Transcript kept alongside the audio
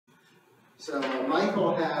So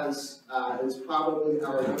Michael is probably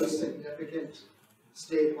our most significant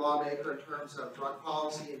state lawmaker in terms of drug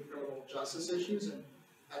policy and criminal justice issues, and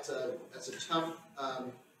that's a tough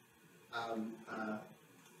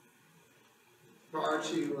bar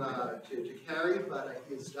to carry, but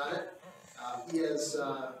he's done it. He has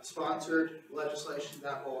sponsored legislation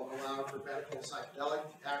that will allow for medical psychedelic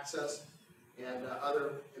access and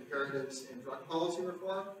other imperatives in drug policy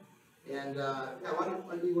reform. And why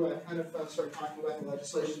don't you kind of start talking about the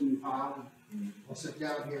legislation you filed? I'll sit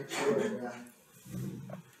down here too.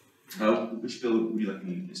 Which bill would you like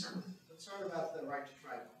me to start with? Let's start about the right to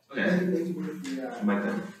try. Okay. Maybe move the mic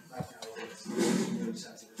then. it's really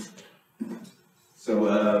sensitive.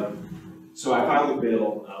 So I filed a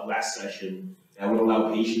bill last session that would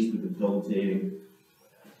allow patients with debilitating.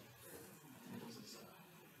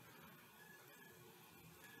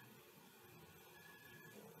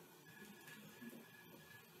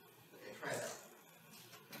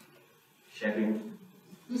 Checking.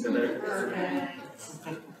 Still there? Okay.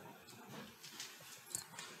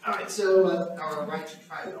 All right, so our right to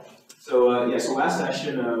try bill. So so last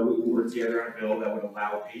session we worked together on a bill that would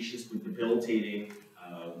allow patients with debilitating,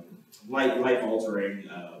 life-altering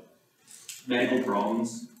medical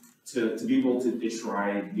problems to be able to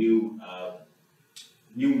try new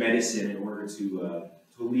medicine in order to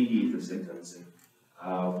alleviate their symptoms. And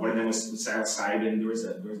one of them was psilocybin. There was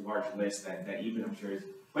a large list that Eapen, I'm sure, is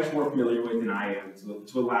much more familiar with than I am,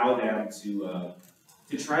 to allow them to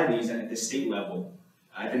try these at the state level.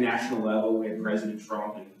 At the national level, we had President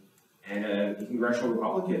Trump and the congressional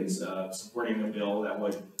Republicans supporting a bill that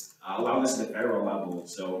would allow this at the federal level.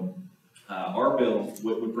 So our bill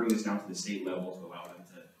would bring this down to the state level to allow them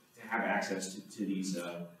to have access to these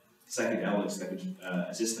psychedelics that could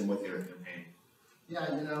assist them with their pain.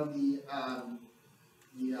 Yeah, you know,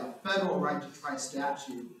 the federal right to try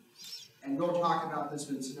statute, and we'll talk about this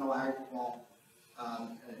when Sunil Agrawal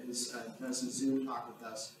does a Zoom talk with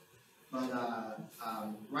us. But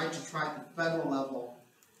right to try at the federal level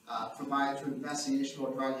provides for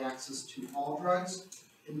investigational drug access to all drugs.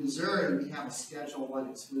 In Missouri, we have a Schedule I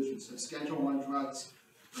exclusion. So Schedule I drugs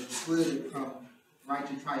are excluded from right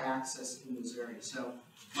to try access in Missouri. So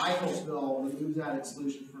Michael's bill removes that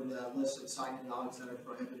exclusion from the list of psychedelics that are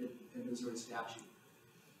prohibited in Missouri statute.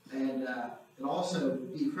 And it also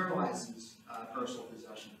decriminalizes personal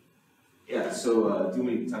possession. Yeah, so do you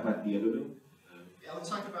want to talk about the other bill? Yeah, let's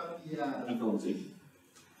talk about the defelonization.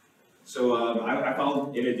 So I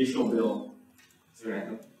filed an additional bill. Is there an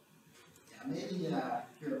echo? Yeah, maybe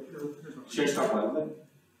here's what. Should I talk about it?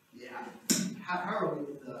 Yeah. How are we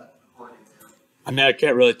with the recording there? I mean, I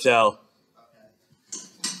can't really tell. Okay.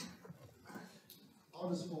 I'll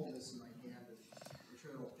just hold this in my hand and I'm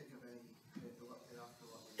sure it'll pick up any.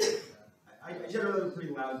 I generally have a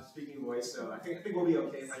pretty loud speaking voice, so I think we'll be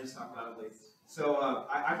okay if I just talk loudly. So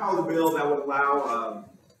I filed a bill that would allow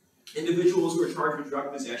individuals who are charged with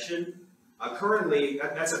drug possession. Currently,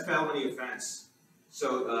 that's a felony offense.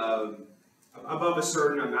 So above a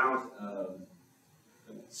certain amount,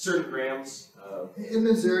 certain grams. In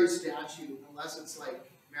Missouri statute, unless it's like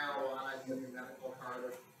marijuana, you have your medical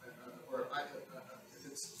card, or if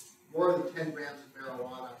it's more than 10 grams of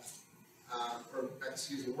marijuana,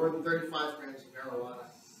 more than 35 grams of marijuana,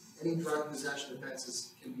 any drug possession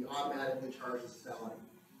offenses can be automatically charged as felony.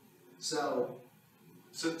 So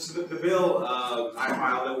the bill I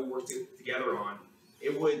filed that we worked together on,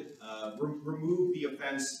 it would remove the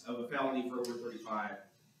offense of a felony for over 35,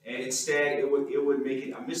 and instead it would make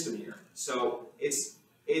it a misdemeanor. So it's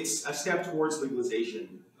a step towards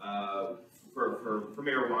legalization for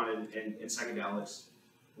marijuana and psychedelics,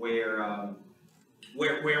 where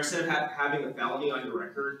instead of having a felony on your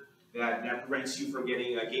record that prevents you from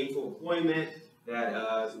getting gainful employment, that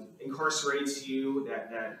incarcerates you,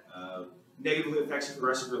 that negatively affects you for the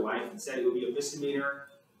rest of your life, instead it would be a misdemeanor,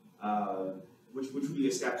 which would be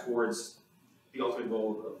a step towards the ultimate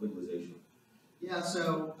goal of legalization. yeah,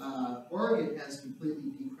 so Oregon has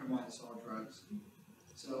completely decriminalized all drugs.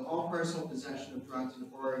 So all personal possession of drugs in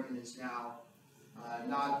Oregon is now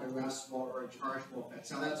not an arrestable or a chargeable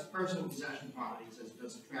offense. Now that's personal possession quantities as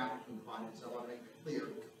opposed to trafficking quantities. I want to make that clear.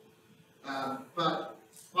 But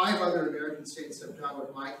 5 other American states have done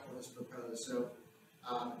what Michael has proposed. So,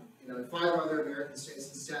 in 5 other American states,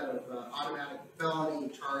 instead of automatic felony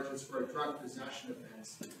charges for a drug possession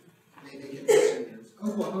offense, they make it misdemeanors.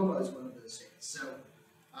 Oklahoma is one of those states. So,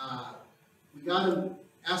 we got an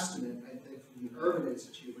estimate, I think, from the Urban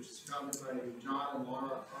Institute, which is founded by the John and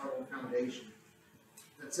Laura Arnold Foundation,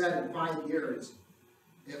 that said in 5 years,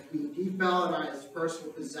 if we defelonize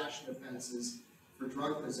personal possession offenses for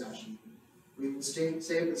drug possession, We've saved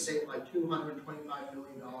the state like $225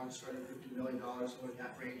 million, $250 million, somewhere in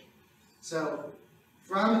that range. So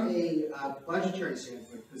from a budgetary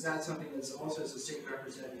standpoint, because that's something that's also as a state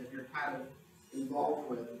representative, you're kind of involved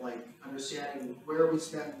with, like understanding where we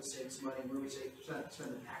spend the state's money, where we spend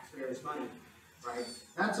the taxpayers' money, right?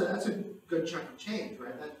 That's a good chunk of change,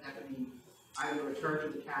 right? That can be either returned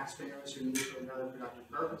to the taxpayers or used for another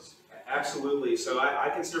productive purpose. Absolutely. So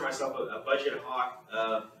I consider myself a budget hawk.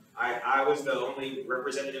 I was the only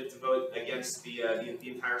representative to vote against the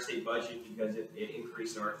entire state budget because it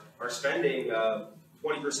increased our spending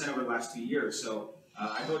 20% over the last 2 years. So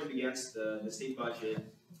I voted against the state budget,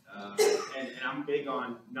 and I'm big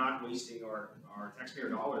on not wasting our taxpayer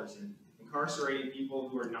dollars, and incarcerating people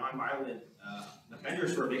who are nonviolent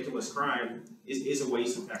offenders for a victimless crime is a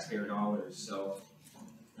waste of taxpayer dollars. So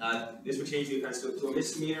this would change the offense to a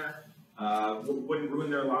misdemeanor, wouldn't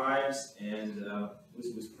ruin their lives, and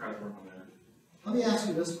was proud to work on that. Let me ask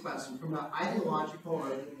you this question from an ideological or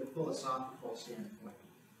maybe a philosophical standpoint.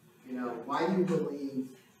 You know, why do you believe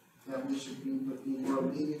that we should be more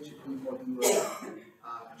lenient to people who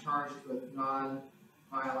are charged with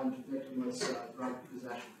non-violent, victimless drug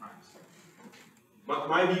possession crimes?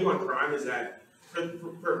 My view on crime is that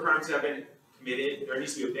for crimes that have been committed, there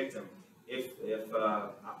needs to be a victim. If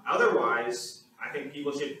otherwise, I think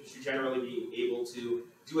people should generally be able to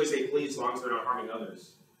do as they please as long as they're not harming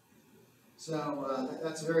others. So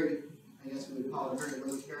that's a very, I guess we would call it a very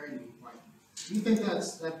libertarian viewpoint. Do you think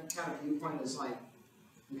that kind of viewpoint is like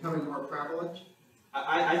becoming more prevalent?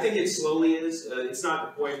 I think it slowly is. It's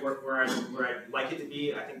not the point where I'd like it to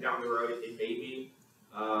be. I think down the road it may be.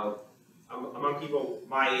 Among people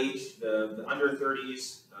my age, the under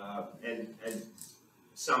 30s, and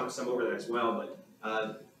some over that as well,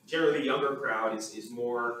 but generally the younger crowd is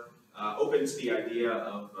more open to the idea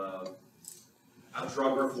of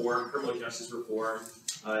drug reform, criminal justice reform,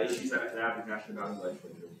 issues that I've been passionate about in the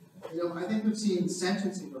legislature. You know, I think we've seen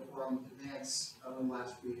sentencing reform advance over the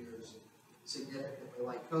last few years significantly.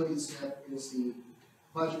 Like Cody Smith is the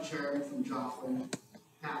budget chairman from Joplin,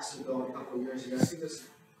 passed a bill a couple of years ago. I think this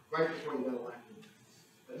right before he got elected.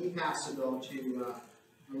 But he passed a bill to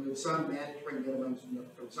remove some mandatory minimums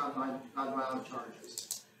from some nonviolent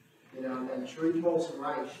charges. You know, and then Sheree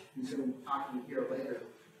Tolson-Reich, who's going to be talking here later,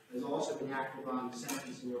 has also been active on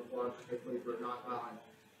sentencing reform, particularly for nonviolent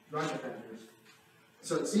drug offenders.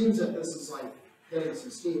 So it seems that this is like getting some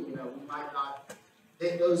steam. You know, we might not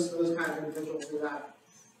think those kind of individuals do not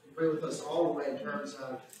agree with us all the way in terms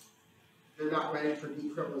of they're not ready for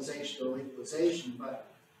decriminalization or legalization, but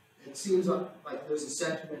it seems like there's a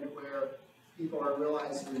sentiment where people are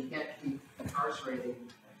realizing we can't keep incarcerating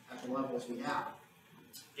at the levels we have.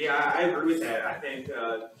 Yeah, I agree with that. I think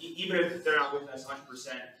even if they're not with us 100%,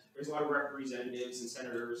 there's a lot of representatives and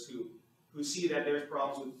senators who see that there's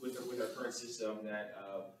problems with our current system that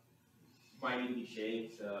might need to be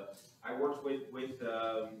changed. I worked with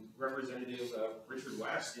Representative Richard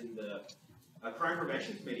West in the Crime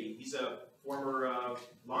Prevention Committee. He's a former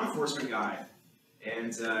law enforcement guy,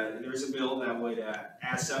 and there's a bill that would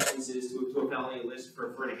add substances to a felony list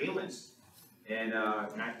for inhalants. And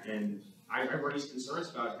I raised concerns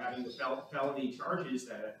about having the felony charges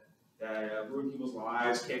that ruin people's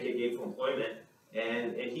lives, can't get gainful employment,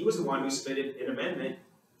 and he was the one who submitted an amendment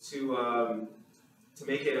to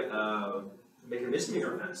make it a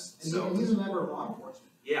misdemeanor offense. And so he's a member of law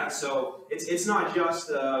enforcement. Yeah, so it's not just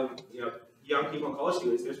young people and college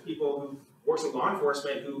students. There's people who work in law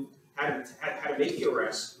enforcement who had to make the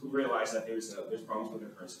arrest who realize that there's problems with the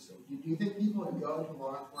current system. Do you think people who go into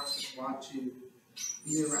law enforcement want to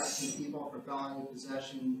be arresting people for felony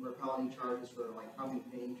possession or felony charges for like pumping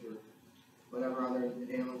paint or whatever other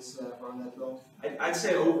inhalants are on that bill? I'd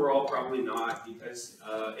say overall probably not, because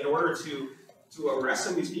in order to arrest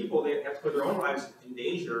some of these people, they have to put their own lives in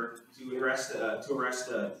danger to arrest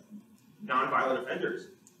nonviolent offenders.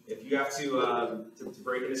 If you have to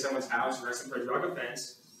break into someone's house, arrest them for a drug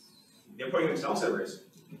offense, they're putting themselves at risk.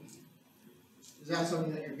 Is that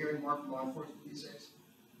something that you're hearing more from law enforcement these days?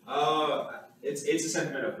 It's a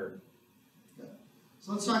sentiment I've heard. Okay.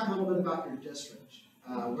 So let's talk a little bit about your district.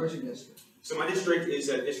 Where's your district? So my district is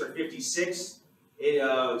District 56.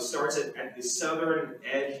 It starts at the southern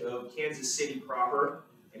edge of Kansas City proper,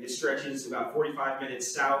 and it stretches about 45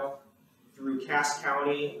 minutes south through Cass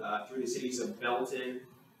County, through the cities of Belton,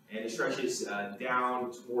 and it stretches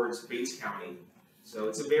down towards Bates County. So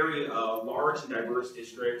it's a very large and diverse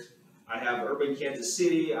district. I have urban Kansas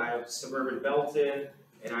City, I have suburban Belton,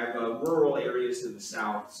 and I have rural areas to the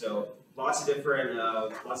south. So lots of different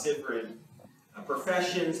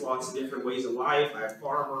professions, lots of different ways of life. I have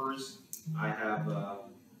farmers, I have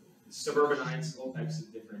suburbanites, all types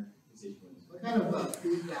of different constituents. What kind of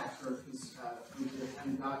feedback have you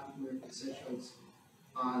gotten from your constituents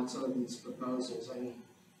on some of these proposals? I mean,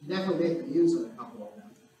 you definitely made the news on a couple of them.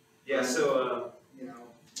 Yeah, so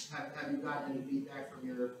have you gotten any feedback from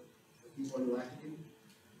the people who elected you?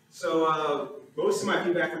 So most of my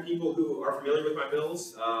feedback from people who are familiar with my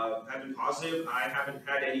bills have been positive. I haven't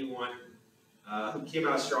had anyone who came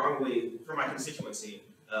out strongly from my constituency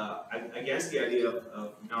against the idea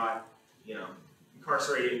of not,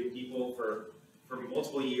 incarcerating people for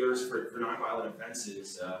multiple years for nonviolent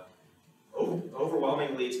offenses.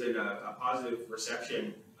 Overwhelmingly, it's been a positive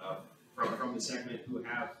reception from the segment who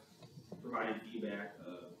have provided feedback.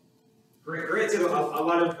 Granted, a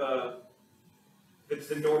lot of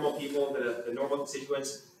the normal people, the normal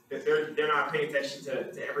constituents, they're not paying attention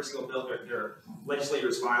to every single bill their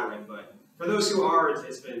legislators filing, but for those who are,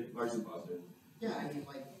 it's been largely positive. Yeah, I mean,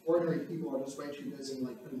 like, ordinary people are just way too busy,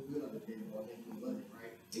 like, putting food on the table and making a living,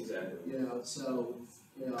 right? Exactly. So,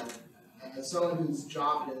 as someone whose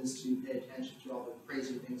job it is to pay attention to all the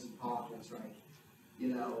crazy things in politics, right?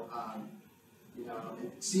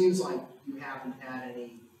 It seems like you haven't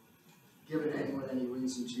given anyone any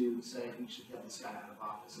reason to say we should get this guy out of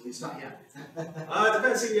office, at least not yet. It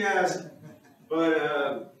depends who you ask,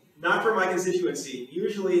 but not for my constituency.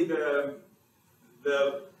 Usually the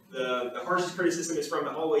harshest criticism is from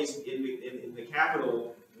the hallways in the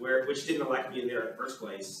Capitol, which didn't elect me in there in the first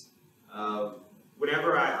place.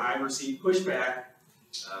 Whenever I receive pushback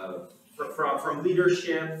from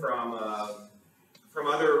leadership, from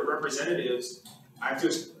other representatives, I have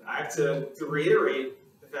to reiterate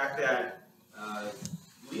the fact that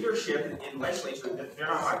leadership in legislature, they're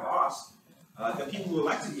not my boss. The people who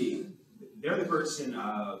elected me, they're the person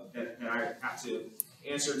that I have to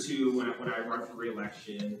answer to when I run for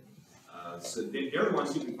re-election. So they're the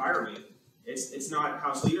ones who can fire me. It's not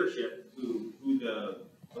House leadership who the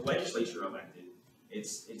legislature elected.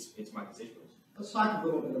 It's my constituents. Let's talk a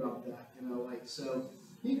little bit about that. So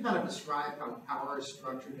can you kind of describe how power is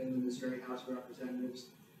structured in the Missouri House of Representatives?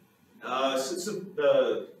 So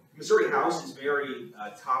the Missouri House is very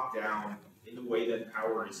top-down in the way that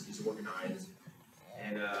power is organized,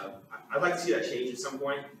 and I'd like to see that change at some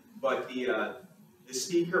point. But the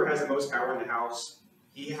Speaker has the most power in the House.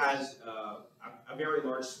 He has a very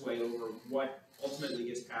large sway over what ultimately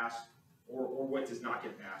gets passed or what does not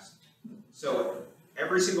get passed. So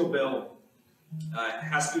every single bill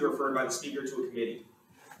has to be referred by the Speaker to a committee.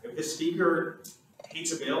 If the Speaker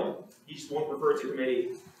hates a bill, he just won't refer it to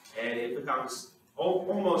committee, and it becomes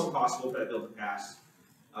almost impossible for that bill to pass.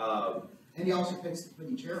 And he also picks the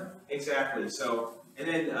committee chair. Exactly. So, and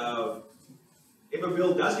then if a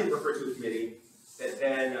bill does get referred to a committee,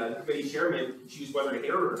 then the committee chairman can choose whether to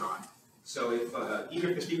hear it or not. So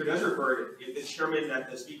even if the Speaker does refer it, if the chairman that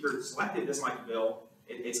the Speaker selected doesn't like the bill,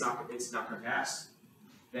 it's not going to pass.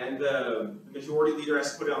 Then the majority leader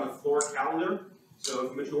has to put it on the floor calendar. So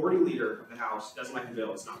if the majority leader of the House doesn't like the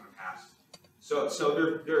bill, it's not going to pass. So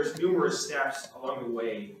there's numerous steps along the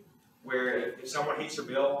way where if someone hates your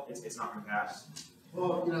bill, it's not going to pass.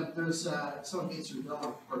 Well, there's if someone hates your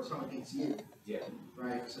bill or someone hates you. Yeah.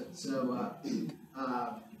 Right.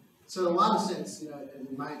 So in a lot of sense,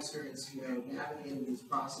 in my experience, navigating these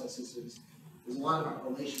processes is a lot about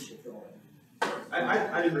relationship building.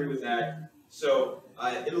 I'd agree with that. So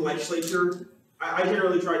in the legislature, I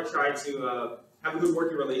generally try to have a good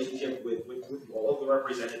working relationship with all of the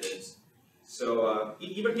representatives. So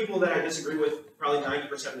even people that I disagree with probably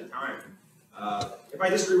 90% of the time. If I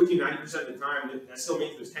disagree with you 90% of the time, that still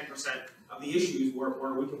means there's 10% of the issues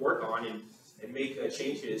where we can work on and make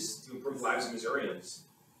changes to improve the lives of Missourians.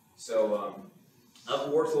 So I've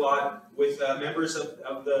worked a lot with members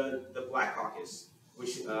of the Black Caucus,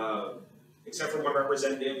 which, except for one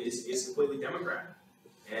representative, is completely Democrat.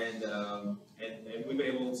 And we've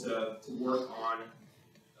been able to work on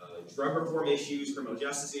drug reform issues, criminal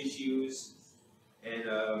justice issues, and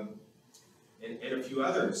a few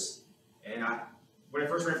others. And when I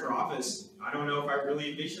first ran for office, I don't know if I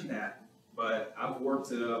really envisioned that, but I've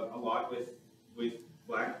worked a lot with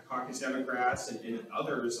Black Caucus Democrats and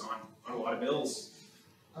others on a lot of bills.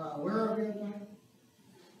 Where are we at time?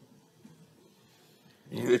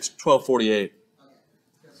 It's 12:48. Okay.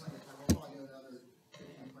 We'll probably go another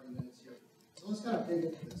 15, 20 minutes here. So let's kind of dig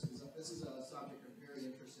into this, because this is a subject I'm very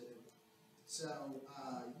interested in. So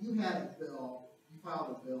you filed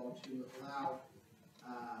a bill to allow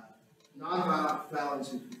nonviolent felons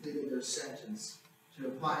who completed their sentence to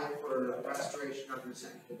apply for restoration of their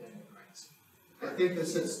Second Amendment rights. I think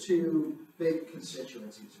this has two big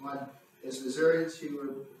constituencies. One is Missourians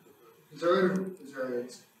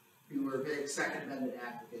who were big Second Amendment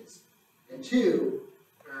advocates, and two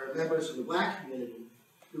are members of the black community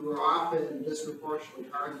who were often disproportionately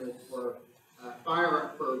targeted for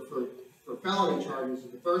for felony charges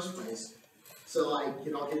in the first place. So, like,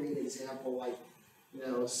 I'll give you an example, like,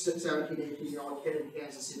 17, 18-year-old kid in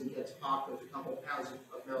Kansas City gets popped with a couple pounds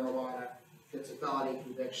of marijuana, gets a felony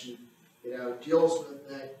conviction, deals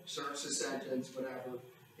with it, serves a sentence, whatever.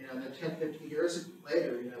 Then 10, 15 years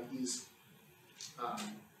later, he's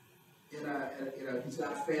he's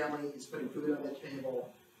got a family, he's putting food on the table.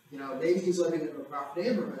 Maybe he's living in a rough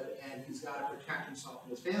neighborhood and he's got to protect himself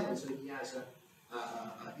and his family, so he has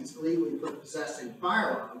he's illegally possessing a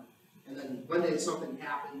firearm, and then one day something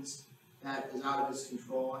happens that is out of his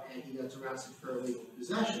control and he gets arrested for illegal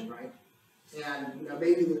possession, right? And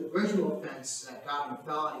maybe the original offense that got him a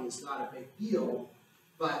felony is not a big deal,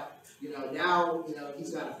 but now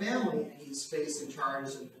he's got a family and he's facing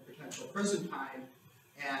charges of potential prison time,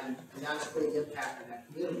 and that's a big impact on that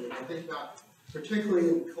community. And I think about particularly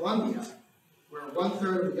in Colombia, where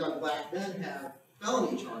 1/3 of the young black men have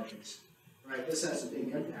felony charges, right? This has a big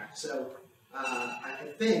impact. So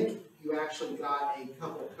I think you actually got a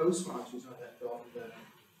couple of co-sponsors on that bill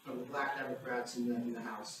from the black Democrats in the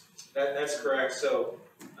House. That's correct. So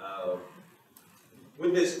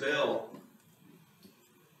with this bill,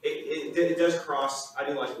 it does cross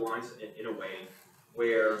ideological lines in a way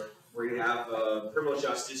where we're going to have criminal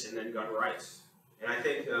justice and then gun rights. And I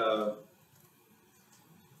think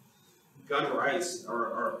gun rights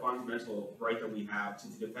are a fundamental right that we have to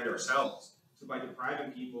defend ourselves. So by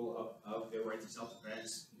depriving people of their right to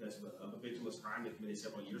self-defense because of a victimless crime they committed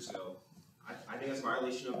several years ago, I think that's a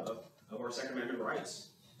violation of our Second Amendment rights.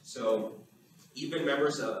 So even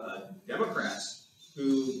members of Democrats,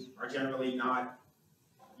 who are generally not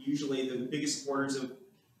usually the biggest supporters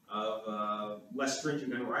of less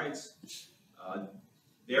stringent gun rights,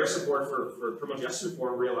 their support for criminal justice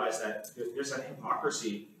reform realize that there's a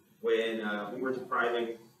hypocrisy when we're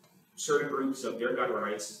depriving certain groups of their gun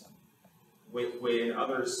rights when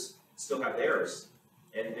others still have theirs.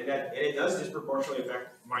 And it does disproportionately affect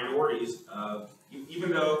minorities,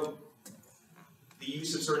 even though the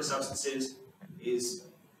use of certain substances is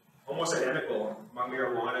almost identical among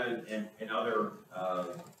marijuana and other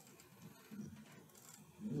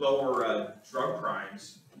lower drug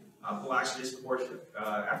crimes. Blacks are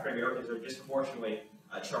African Americans are disproportionately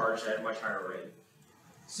charged at a much higher rate.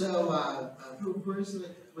 So, who is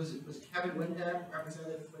it? Was it Kevin Windham,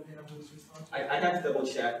 Representative Windham, who was responsible? I'd have to double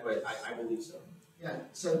check, but I believe so. Yeah.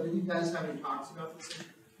 So, did you guys have any talks about this?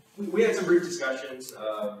 We had some brief discussions.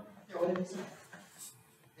 Yeah. What did he say?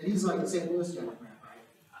 And he's like a St. Louis Democrat, right?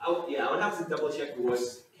 I would have to double check who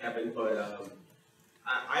was Kevin, but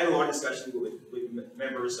I had a long discussion with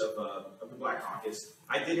members of the Black Caucus.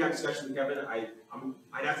 I did have a discussion with Kevin. I'd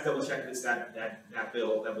have to double check if it's that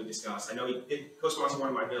bill that we discussed. I know he did co-sponsor one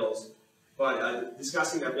of my bills, but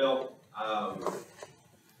discussing that bill, I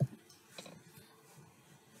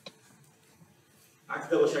have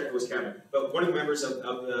to double check if it was Kevin. But one of the members of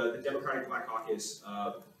the Democratic Black Caucus,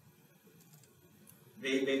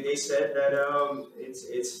 they said that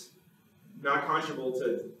it's not conscionable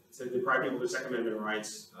to deprive people of their Second Amendment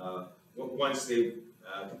rights once they've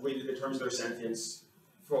completed the terms of their sentence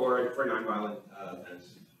for nonviolent offense.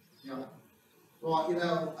 Yeah. Well,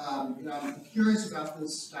 I'm curious about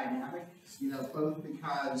this dynamic. Both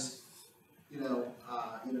because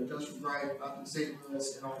Joseph Wright up in St.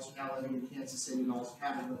 Louis and also now living in Kansas City and also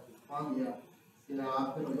having lived in Columbia.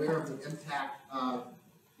 I've been aware of the impact of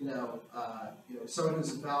someone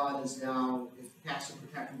who's a felon is now has to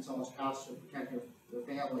protect themselves, has to protect their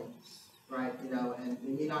family, right? And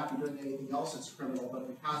they may not be doing anything else that's criminal, but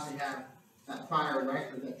because they have that prior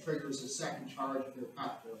record that triggers a second charge with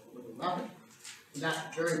a weapon, and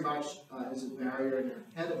that very much is a barrier and an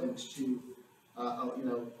impediment to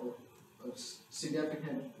a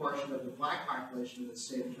significant portion of the black population in the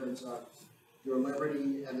state in terms of their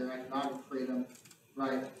liberty and their economic freedom,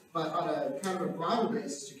 right? But on a kind of a broader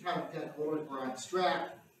basis, to kind of get a little bit more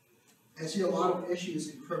abstract, I see a lot of issues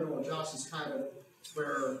in criminal justice kind of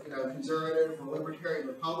where, conservative or libertarian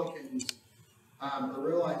Republicans are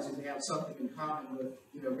realizing they have something in common with,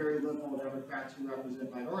 very liberal Democrats who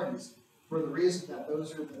represent minorities, for the reason that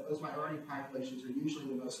those minority populations are usually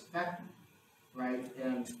the most affected, right?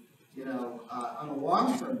 And, on a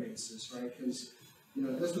long-term basis, right, because,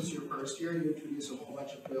 this was your first year, you introduced a whole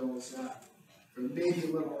bunch of bills that are maybe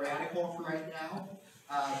a little radical for right now,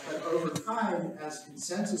 but over time, as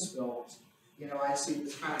consensus builds, I see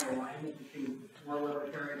this kind of alignment between more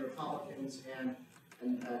libertarian Republicans and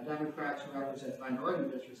Democrats who represent minority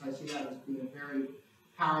districts. I see that as being a very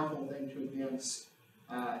powerful thing to advance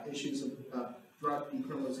issues of drug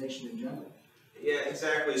decriminalization in general. Yeah,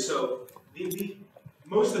 exactly. So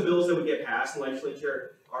most of the bills that would get passed in the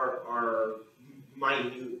legislature are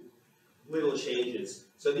minute, little changes.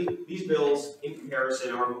 So these bills, in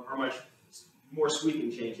comparison, are much more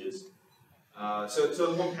sweeping changes. So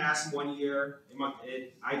it won't pass in 1 year.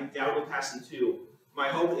 I doubt it will pass in 2. My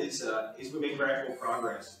hope is we make gradual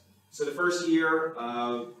progress. So the first year,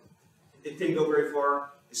 it didn't go very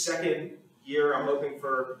far. The second year, I'm hoping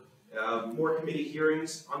for more committee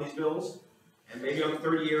hearings on these bills. And maybe on the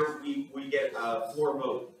third year, we get a floor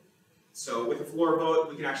vote. So with the floor vote,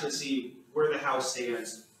 we can actually see where the House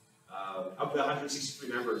stands. Of the 163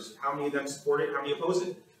 members, how many of them support it, how many oppose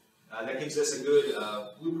it? That gives us a good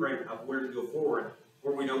blueprint of where to go forward,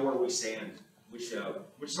 where we know where we stand, which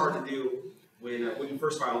is hard to do when you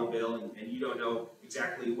first file a bill and you don't know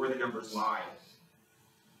exactly where the numbers lie.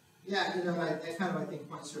 Yeah, that kind of, I think,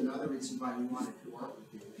 points to another reason why we wanted to work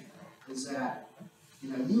with you, is that,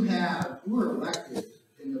 you were elected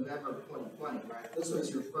in November of 2020, right? This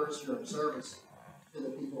was your first year of service to the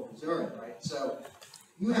people of Missouri, right? So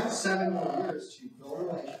you have 7 more years to build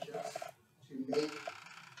relationships, to make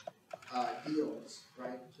deals,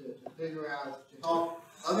 right? To figure out, to help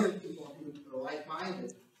other people who are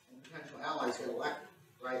like-minded and potential allies get elected,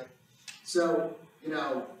 right? So,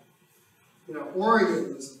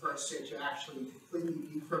 Oregon was the first state to actually completely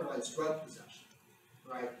decriminalize drug possession,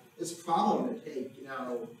 right? It's probably going to take,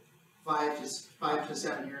 5 to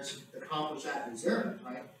 7 years to accomplish that in Missouri,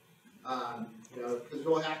 right? Because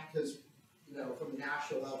we'll have, from the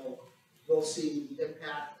national level, we'll see the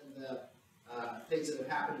impact and the things that have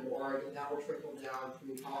happened in Oregon. That will trickle down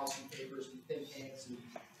through policy papers and think tanks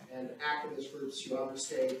and activist groups to other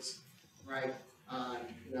states, right?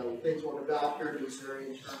 Things will develop here in Missouri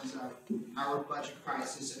in terms of our budget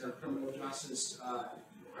crisis and our criminal justice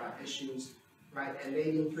issues, right? And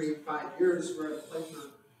maybe in 3 to 5 years, we're at a place where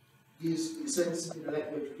these things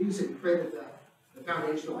that we introduced and created the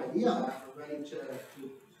foundational idea that we're ready to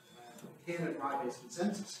obtain a broad-based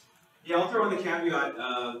consensus. Yeah, I'll throw in the caveat.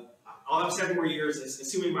 I'll have 7 more years,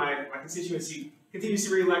 assuming my constituency continues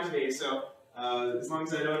to re-elect me. So as long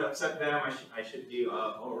as I don't upset them, I should be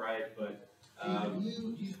all right. But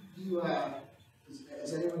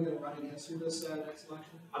is anyone going to run against you this next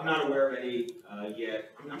election? I'm not aware of any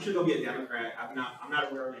yet. I'm sure there'll be a Democrat. I'm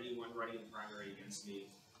not aware of anyone running in the primary against me.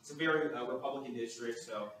 It's a very Republican district,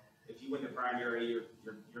 so if you win the primary,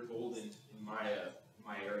 you're golden in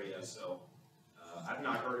my area. So I've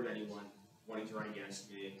not heard of anyone wanting to run against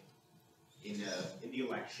me in the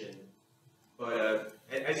election. But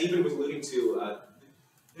as Eapen was alluding to,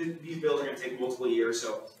 these bills are going to take multiple years.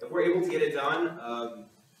 So if we're able to get it done,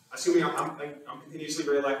 assuming I'm continuously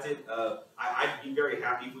reelected, I'd be very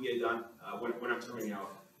happy if we get it done when I'm terming out.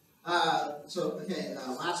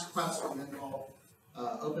 Last question, and then we'll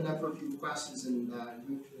open up for a few questions and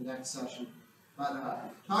move to the next session. But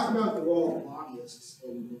talk about the role of lobbyists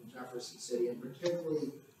in Jefferson City, and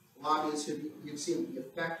particularly lobbyists who you've seen be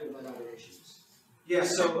effective on other issues. Yeah,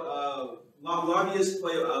 so lobbyists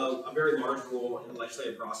play a very large role in the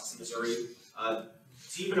legislative process in Missouri,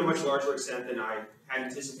 to even a much larger extent than I had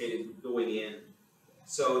anticipated going in.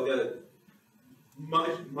 So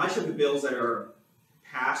much of the bills that are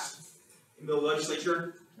passed in the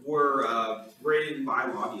legislature were written by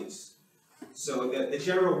lobbyists. So the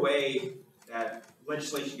general way that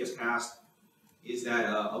legislation gets passed is that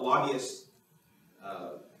a lobbyist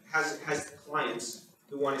has clients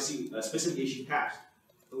who want to see a specific issue passed.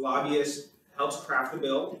 The lobbyist helps craft the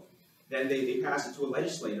bill, then they pass it to a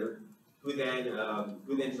legislator who then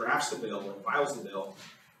drafts the bill and files the bill.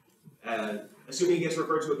 Assuming it gets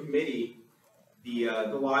referred to a committee, the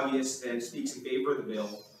lobbyist then speaks in favor of the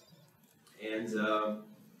bill and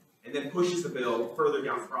then pushes the bill further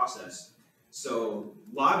down the process. So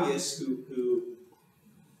lobbyists who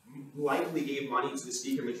likely gave money to the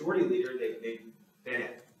Speaker Majority Leader, they then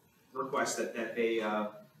request that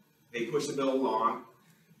they push the bill along,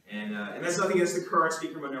 and that's nothing against the current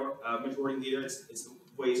Speaker Majority Leader. It's the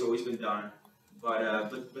way it's always been done.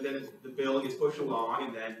 But then the bill gets pushed along,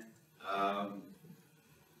 and then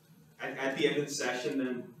at the end of the session,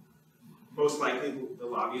 then most likely the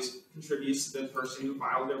lobbyist contributes to the person who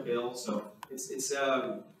filed their bill. So it's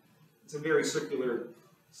a very circular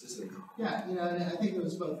system. Yeah, and I think it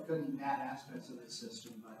was both good and bad aspects of the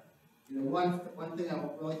system. But one thing I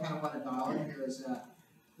really kind of want to dial in here is that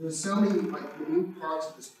there's so many new parts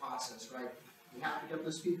of this process, right? You have to get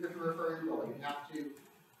the speaker to refer your bill. You have to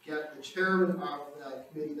get the chairman of the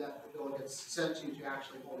committee that the bill gets sent to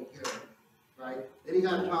actually hold a hearing, right? Then you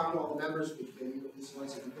got to talk to all the members of the committee, at least the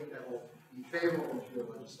ones that you think that will be favorable to your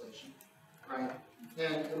legislation. right?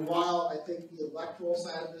 And while I think the electoral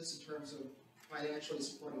side of this, in terms of financially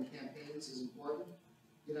supporting campaigns, is important,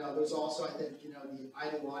 there's also, I think, the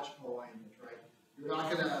ideological alignment, right? You're not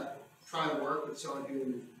going to try to work with someone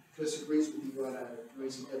who disagrees with you on a very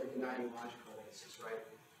significant ideological basis, right?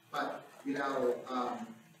 But,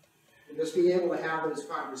 just being able to have those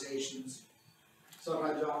conversations,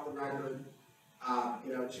 sometimes off the record,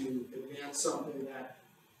 to advance something that,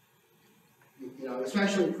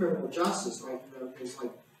 especially in criminal justice, right? Because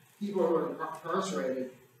like people who are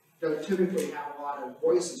incarcerated don't typically have a lot of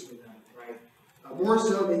voices for them, right? More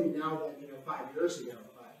so maybe now than 5 years ago,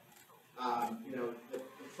 but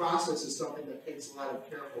the process is something that takes a lot of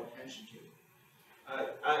careful attention to.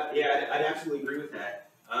 Yeah, I'd absolutely agree with that.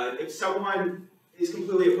 If someone is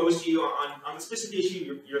completely opposed to you on the specific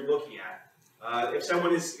issue you're looking at, if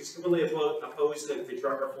someone is completely opposed to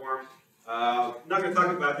drug reform, I'm not going to talk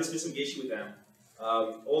about this specific issue with them.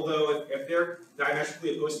 Although if they're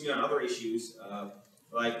diametrically opposed to me on other issues,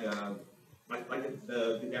 like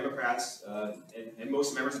the Democrats and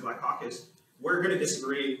most members of the Black Caucus, we're going to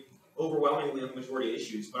disagree overwhelmingly on the majority of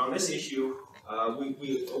issues. But on this issue,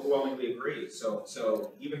 we overwhelmingly agree.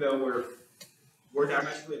 So even though we're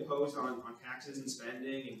diametrically opposed on taxes and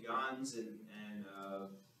spending and guns and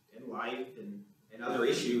life and other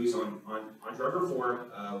issues on drug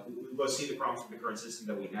reform, we both see the problems with the current system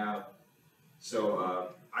that we have.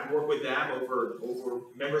 So I'd work with them over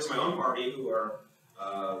members of my own party who are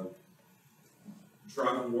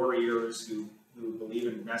drug warriors who believe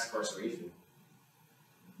in mass incarceration.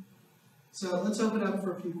 So let's open up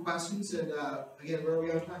for a few questions. And again, where are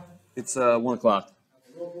we on time? It's 1 o'clock.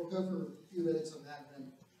 Okay, we'll go for a few minutes on that,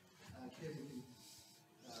 and then Kim can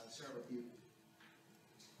start with you.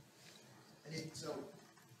 So,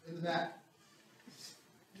 in the back.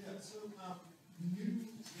 Yeah, so the bill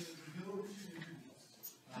that you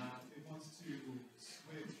introduced, it wants to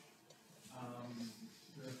switch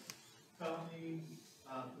the felony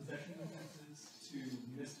possession offenses to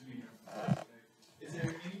misdemeanor. Okay. Is there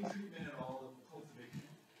any treatment at all of cultivation?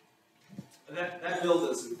 That bill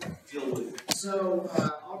doesn't deal with it. So,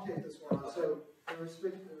 I'll take this one. So,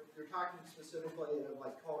 you're talking specifically of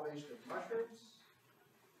like cultivation of mushrooms?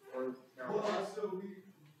 Or marijuana? Well, so we,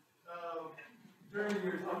 during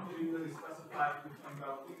your talk, you didn't really specify if we were talking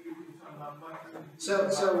about weed, we were talking about mushrooms.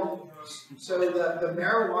 So the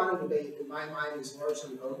marijuana debate, in my mind, is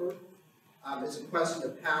largely over. It's a question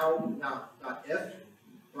of how, not if,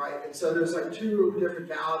 right? And so there's like 2 different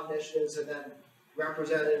ballot initiatives, and then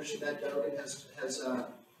Representative Shanette Dogan has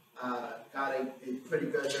got a pretty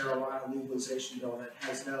good marijuana legalization bill that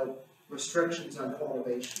has no restrictions on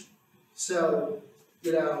cultivation. So,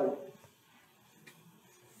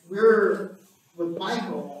 we're, with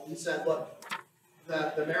Michael, he said, look,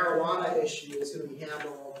 that the marijuana issue is going to be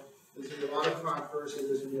handled, there's going to be a lot of controversy,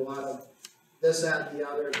 there's going to be a lot of this, that, and the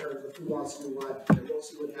other in terms of who wants to do what, and we'll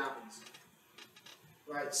see what happens.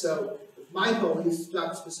 Right, so with Michael, he's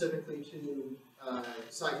stuck specifically to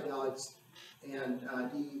psychedelics and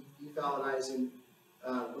defelonizing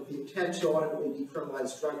with the intent to ultimately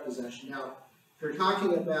decriminalize drug possession. Now, if you're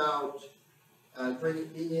talking about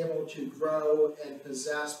being able to grow and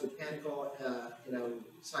possess botanical,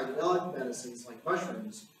 psychedelic medicines like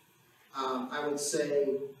mushrooms, I would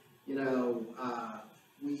say, we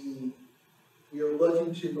are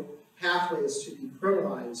looking to pathways to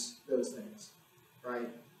decriminalize those things, right?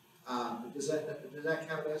 Does that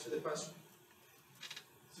kind of answer the question?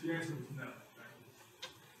 So your answer was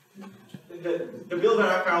no, right? The bill that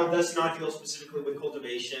I filed does not deal specifically with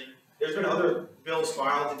cultivation. There's been other bills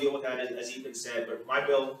filed to deal with that, as Eapen said, but my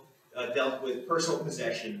bill dealt with personal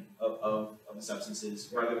possession of the substances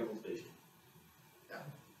rather than cultivation. Yeah.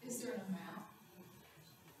 Is there an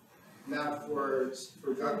Now for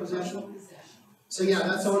drug possession? amount? So yeah,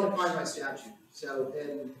 that's all defined by statute. So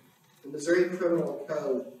in the Missouri Criminal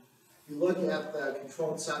Code, if you look at the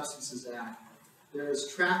Controlled Substances Act,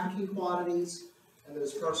 there's trafficking quantities and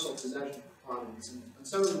there's personal possession quantities. And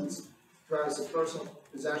some of these drugs, the personal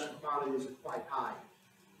possession quantities are quite high.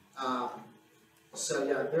 So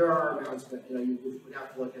yeah, there are amounts, but you would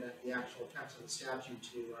have to look at the actual text of the statute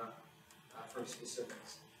for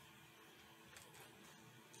specifics.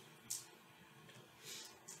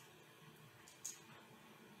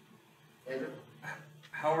 Andrew?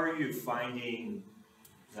 How are you finding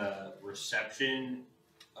the reception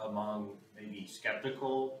among maybe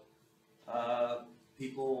skeptical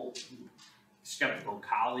people, skeptical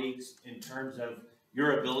colleagues, in terms of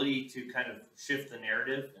your ability to kind of shift the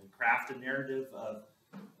narrative and craft a narrative of,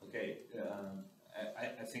 okay,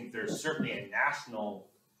 I think there's certainly a national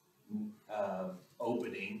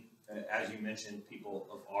opening as you mentioned, people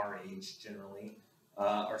of our age generally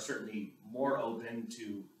are certainly more open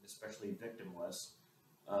to, especially victimless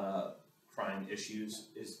crime issues.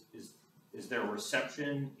 Is there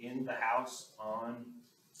reception in the House on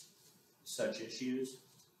such issues?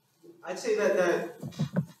 I'd say that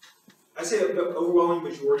the overwhelming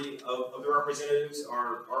majority of the representatives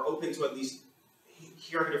are open to at least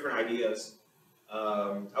hearing different ideas.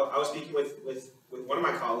 I was speaking with one of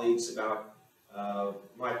my colleagues about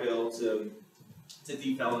my bill to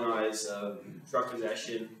defelonize drug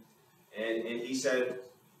possession, and he said,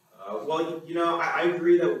 well, you know, I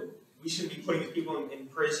agree that we shouldn't be putting these people in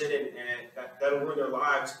prison and that'll ruin their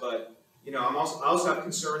lives, but you know, I also have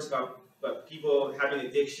concerns about people having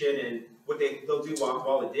addiction and what they'll do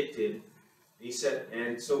while addicted. And he said,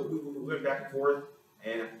 and so we went back and forth,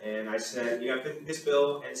 and I said, you know, if this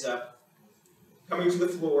bill ends up coming to the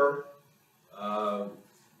floor,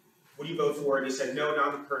 would you vote for it? And he said, no,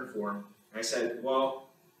 not in the current form. And I said, well,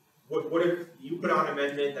 what if you put on an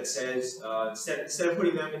amendment that says, instead of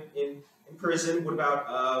putting them in prison, what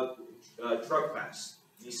about drug class?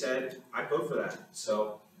 And he said, I'd vote for that.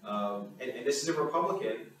 So, and this is a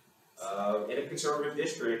Republican in a conservative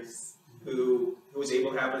district who was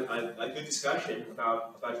able to have a good discussion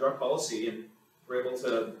about drug policy, and we're able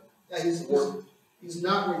to he's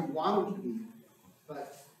not where you want him to be,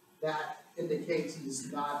 but that indicates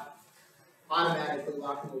he's not automatically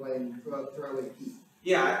locking away and throw away the key.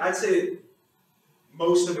 Yeah, I'd say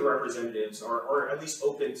most of the representatives are at least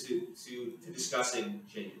open to discussing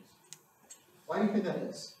changes. Why do you think that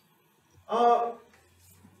is?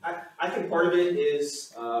 I think part of it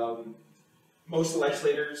is most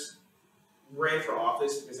legislators ran for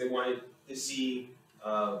office because they wanted to see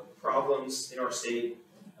problems in our state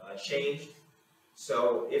changed.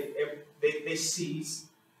 So if they see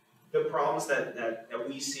the problems that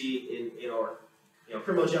we see in our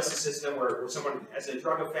criminal justice system, where someone has a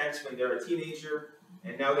drug offense when they're a teenager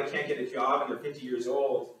and now they can't get a job and they're 50 years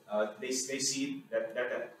old, they see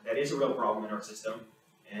that is a real problem in our system,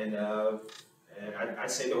 and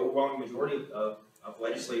I'd say the overwhelming majority of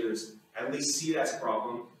legislators at least see that as a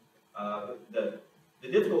problem. The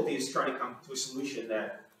difficulty is trying to come to a solution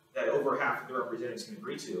that over half of the representatives can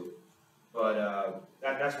agree to, but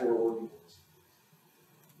that's what we're working towards.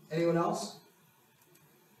 Anyone else?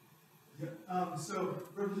 Yeah, so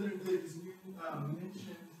Representative Davis, you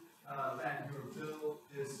mentioned that your bill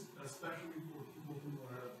is especially for people who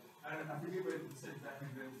are, I forget what you said exactly,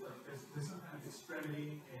 but it's like there's some kind of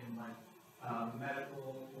extremity in like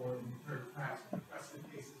medical or perhaps depressive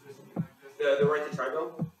cases or something like this. The right to try bill?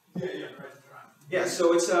 Yeah, right to try. Yeah,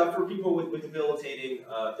 so it's for people with debilitating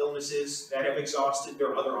illnesses that have exhausted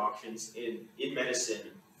their other options in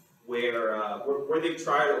medicine, where they've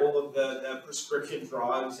tried all of the prescription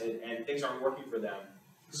drugs and things aren't working for them.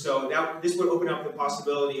 So now this would open up the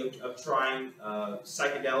possibility of trying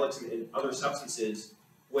psychedelics and other substances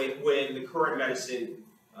when the current medicine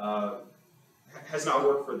has not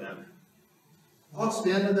worked for them. I'll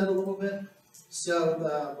expand on that a little bit. So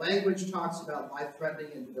the language talks about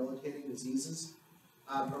life-threatening and debilitating diseases.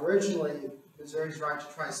 Originally, Missouri's Right to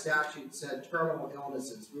Try statute said terminal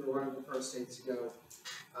illnesses. We were one of the first states to go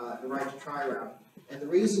the Right to Try route. And the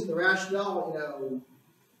rationale,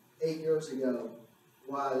 8 years ago,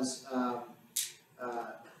 was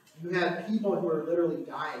you had people who were literally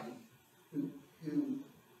dying, who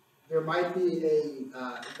there might be a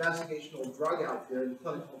investigational drug out there in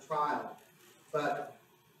clinical trial, but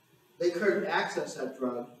they couldn't access that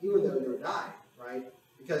drug even though they were dying, right?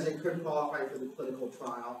 Because they couldn't qualify for the clinical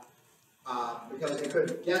trial, because they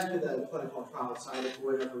couldn't get to the clinical trial site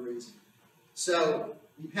for whatever reason. So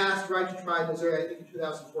we passed Right to Try Missouri, I think in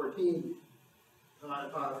 2014,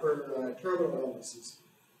 for terminal illnesses.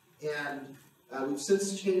 And we've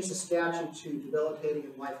since changed the statute to debilitating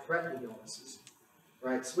and life-threatening illnesses,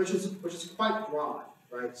 right? So, which is quite broad,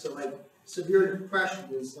 right? So like severe depression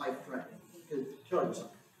is life-threatening. You could kill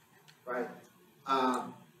yourself, right?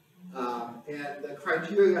 And the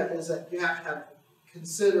criteria is that you have to have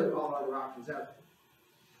considered all other options. Now,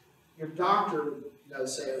 your doctor would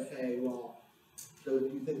say, okay, well,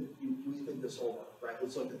 do we think this will work, right?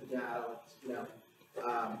 Let's look at the data.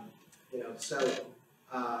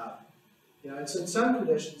 And so some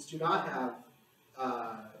conditions do not have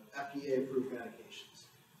FDA-approved medications,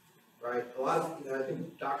 right? A lot of, I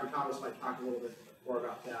think Dr. Thomas might talk a little bit more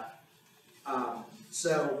about that.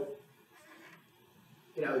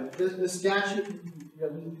 This statute, we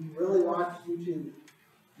really want you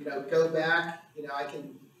to, go back. I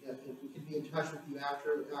can, we can be in touch with you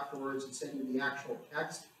afterwards and send you the actual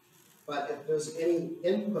text. But if there's any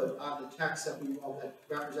input on the text that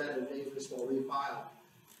Representative Davis will refile,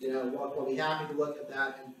 we'll be happy to look at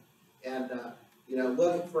that and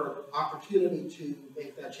look for opportunity to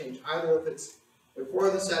make that change. Either if it's before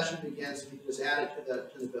the session begins, we can just add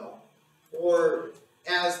it to the bill, or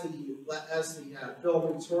as the bill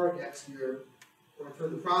moves forward next year or through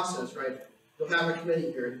the process, right? You'll have a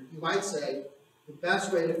committee here. You might say the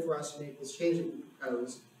best way for us to make this change that we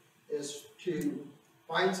propose is to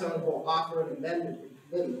find someone who will offer an amendment in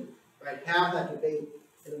committee, right? Have that debate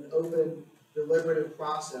in an open, deliberative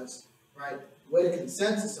process, right? With a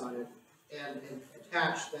consensus on it, and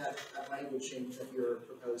attach that language change that you're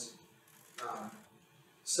proposing.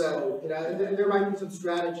 So there might be some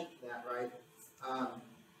strategy to that, right?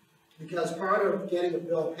 Because part of getting a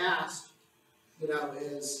bill passed,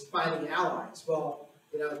 is finding allies. Well,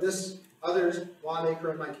 this other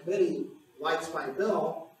lawmaker in my committee likes my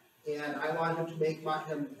bill, and I want him to make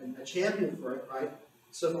him a champion for it, right?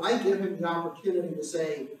 So if I give him the opportunity to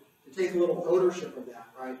say, to take a little ownership of that,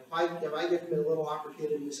 right? If I give him a little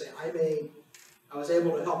opportunity to say, I was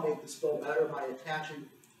able to help make this bill better by attaching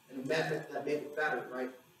an amendment that made it better, right?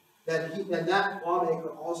 Then that lawmaker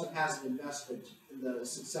also has an investment in the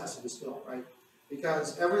success of this bill, right?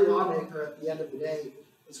 Because every lawmaker at the end of the day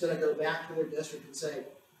is going to go back to their district and say,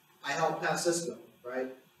 I helped pass this bill,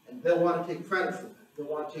 right? And they'll want to take credit for that. They'll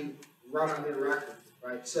want to run on their record,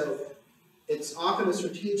 right? So it's often a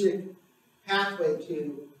strategic pathway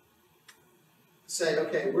to say,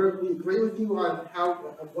 okay, we agree with you on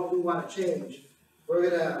what we want to change. We're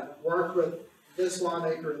going to work with this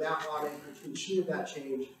lawmaker and that lawmaker to achieve that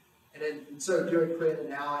change, and then in so doing, create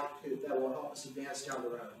an ally that will help us advance down the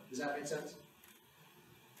road. Does that make sense?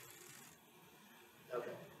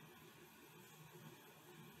 Okay.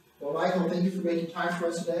 Well, Michael, thank you for making time for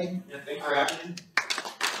us today. Yeah, thanks for having me.